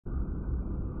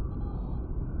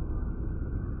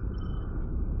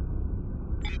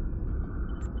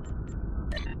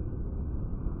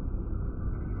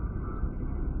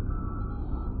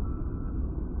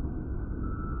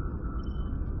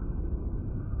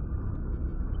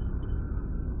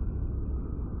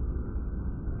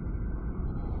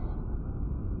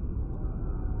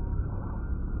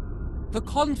The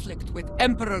conflict with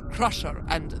Emperor Crusher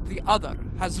and the Other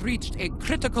has reached a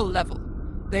critical level.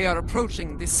 They are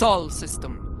approaching the Sol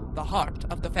system, the heart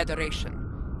of the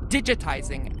Federation,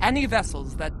 digitizing any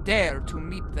vessels that dare to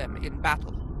meet them in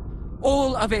battle.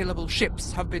 All available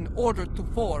ships have been ordered to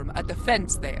form a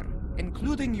defense there,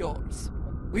 including yours.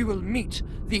 We will meet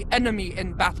the enemy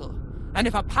in battle, and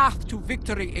if a path to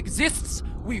victory exists,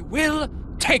 we will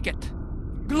take it.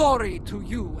 Glory to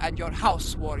you and your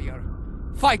house, warrior.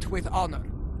 Fight with honor.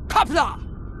 Kapla!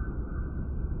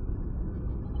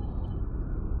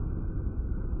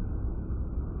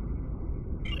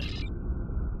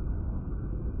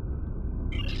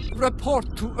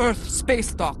 Report to Earth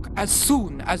Space Dock as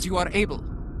soon as you are able.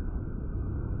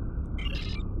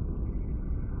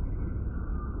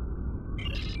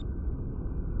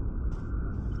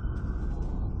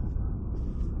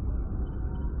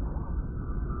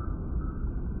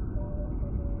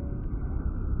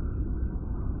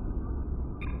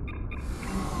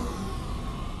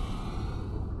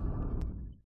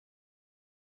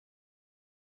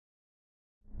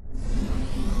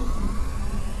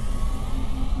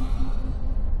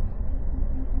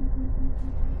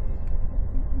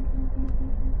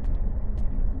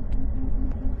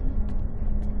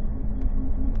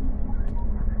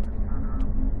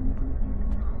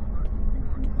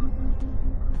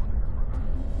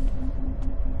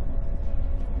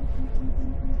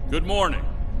 Good morning.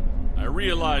 I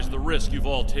realize the risk you've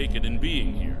all taken in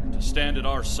being here to stand at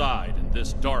our side in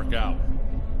this dark hour.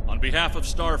 On behalf of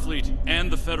Starfleet and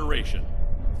the Federation,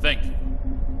 thank you.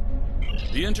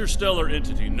 The interstellar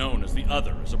entity known as the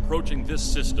Other is approaching this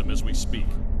system as we speak.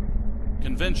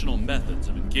 Conventional methods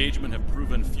of engagement have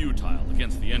proven futile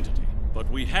against the entity, but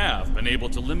we have been able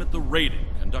to limit the raiding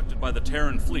conducted by the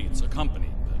Terran fleets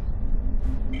accompanying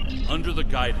them. Under the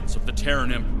guidance of the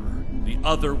Terran Emperor, the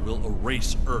Other will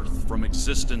erase Earth from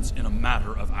existence in a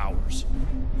matter of hours.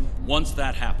 Once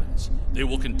that happens, they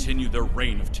will continue their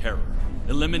reign of terror,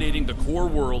 eliminating the core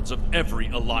worlds of every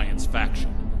Alliance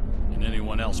faction, and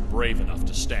anyone else brave enough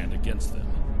to stand against them.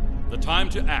 The time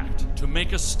to act, to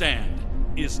make a stand,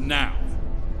 is now.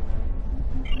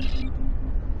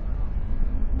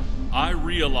 I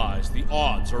realize the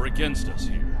odds are against us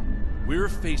here. We're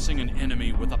facing an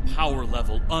enemy with a power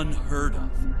level unheard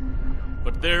of.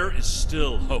 But there is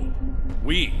still hope.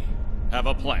 We have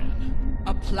a plan.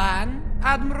 A plan,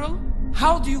 Admiral?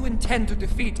 How do you intend to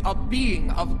defeat a being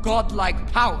of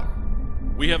godlike power?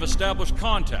 We have established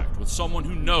contact with someone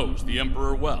who knows the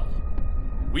Emperor well.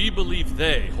 We believe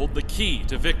they hold the key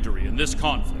to victory in this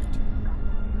conflict.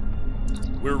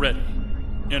 We're ready.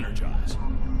 Energize.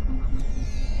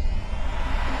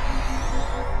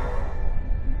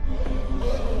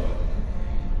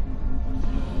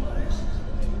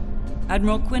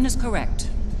 Admiral Quinn is correct.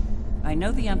 I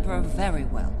know the Emperor very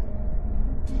well.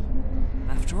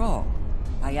 After all,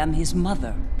 I am his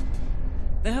mother.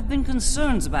 There have been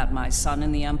concerns about my son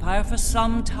in the Empire for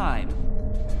some time.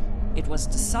 It was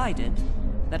decided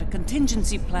that a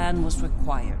contingency plan was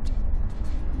required,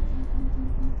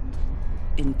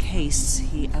 in case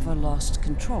he ever lost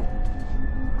control.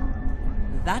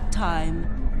 That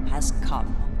time has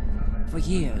come. For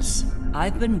years,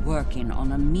 I've been working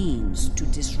on a means to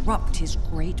disrupt his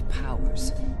great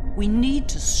powers. We need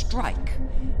to strike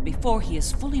before he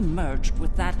is fully merged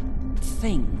with that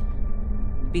thing.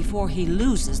 Before he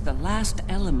loses the last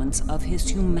elements of his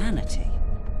humanity.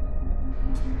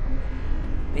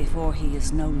 Before he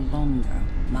is no longer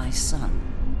my son.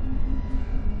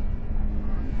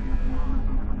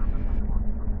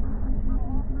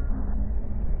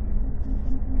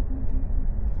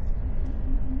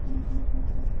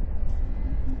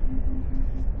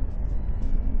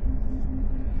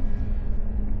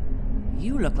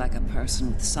 You look like a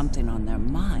person with something on their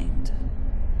mind.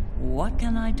 What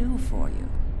can I do for you?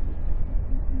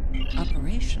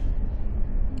 Operation.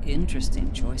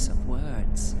 Interesting choice of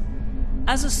words.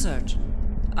 As a surgeon,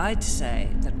 I'd say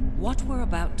that what we're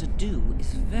about to do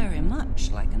is very much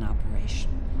like an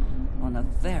operation on a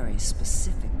very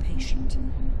specific patient.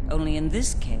 Only in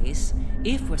this case,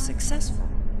 if we're successful,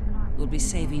 we'll be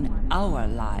saving our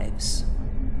lives.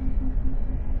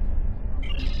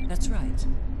 That's right.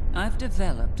 I've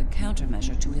developed a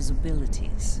countermeasure to his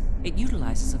abilities. It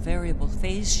utilizes a variable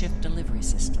phase shift delivery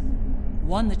system,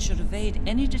 one that should evade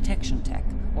any detection tech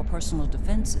or personal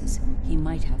defenses he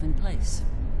might have in place.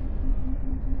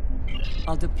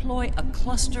 I'll deploy a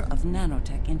cluster of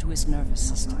nanotech into his nervous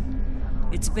system.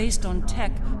 It's based on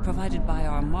tech provided by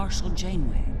our Marshal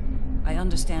Janeway. I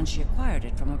understand she acquired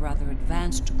it from a rather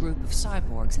advanced group of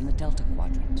cyborgs in the Delta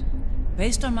Quadrant.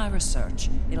 Based on my research,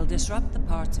 it'll disrupt the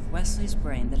parts of Wesley's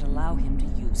brain that allow him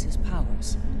to use his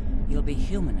powers. he'll be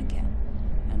human again,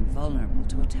 and vulnerable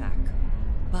to attack.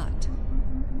 But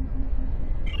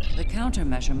the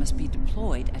countermeasure must be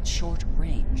deployed at short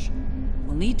range.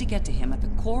 We'll need to get to him at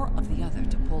the core of the other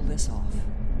to pull this off.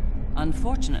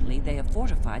 Unfortunately, they have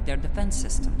fortified their defense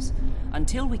systems.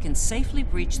 Until we can safely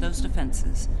breach those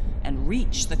defenses and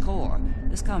reach the core,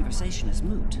 this conversation is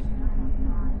moot.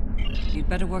 You'd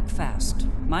better work fast.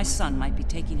 My son might be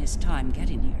taking his time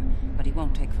getting here, but he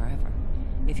won't take forever.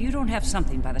 If you don't have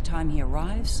something by the time he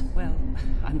arrives, well,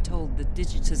 I'm told the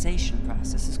digitization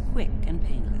process is quick and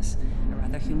painless. A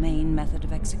rather humane method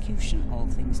of execution, all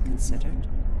things considered.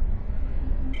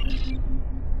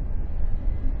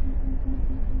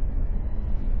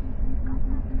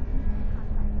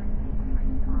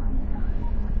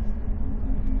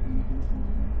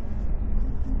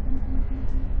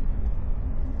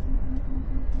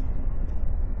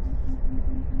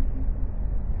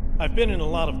 I've been in a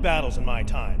lot of battles in my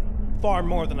time. Far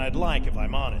more than I'd like, if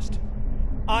I'm honest.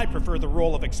 I prefer the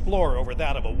role of explorer over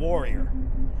that of a warrior.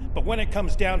 But when it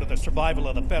comes down to the survival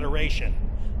of the Federation,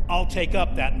 I'll take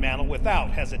up that mantle without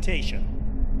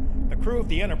hesitation. The crew of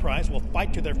the Enterprise will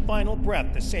fight to their final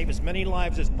breath to save as many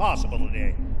lives as possible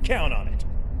today. Count on it.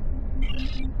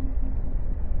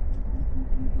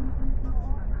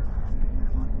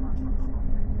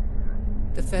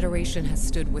 The Federation has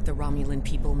stood with the Romulan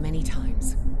people many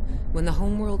times. When the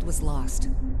homeworld was lost,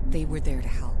 they were there to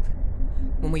help.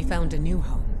 When we found a new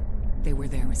home, they were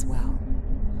there as well.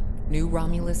 New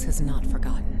Romulus has not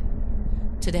forgotten.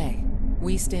 Today,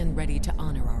 we stand ready to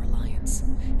honor our alliance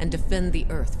and defend the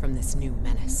Earth from this new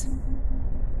menace.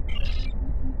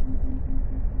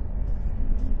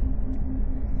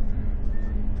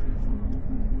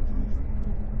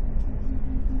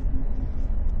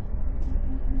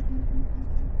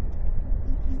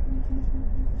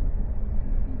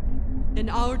 In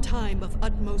our time of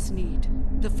utmost need,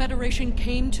 the Federation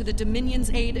came to the Dominion's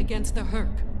aid against the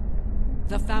Hurk.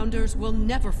 The Founders will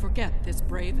never forget this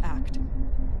brave act.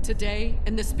 Today,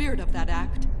 in the spirit of that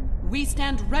act, we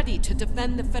stand ready to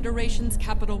defend the Federation's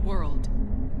capital world.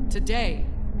 Today,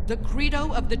 the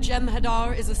credo of the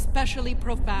Jem'Hadar is especially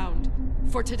profound.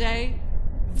 For today,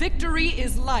 victory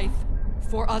is life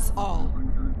for us all.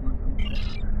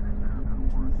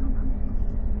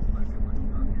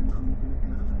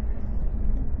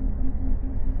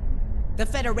 The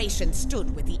Federation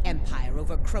stood with the Empire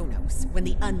over Kronos when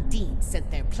the Undine sent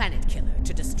their planet killer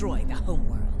to destroy the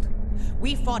homeworld.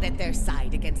 We fought at their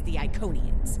side against the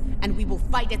Iconians, and we will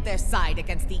fight at their side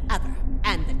against the Other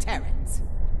and the Terrans.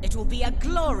 It will be a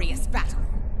glorious battle.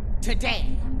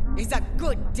 Today is a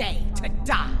good day to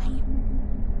die.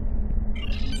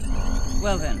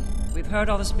 Well then, we've heard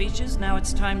all the speeches, now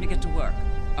it's time to get to work.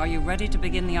 Are you ready to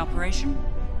begin the operation?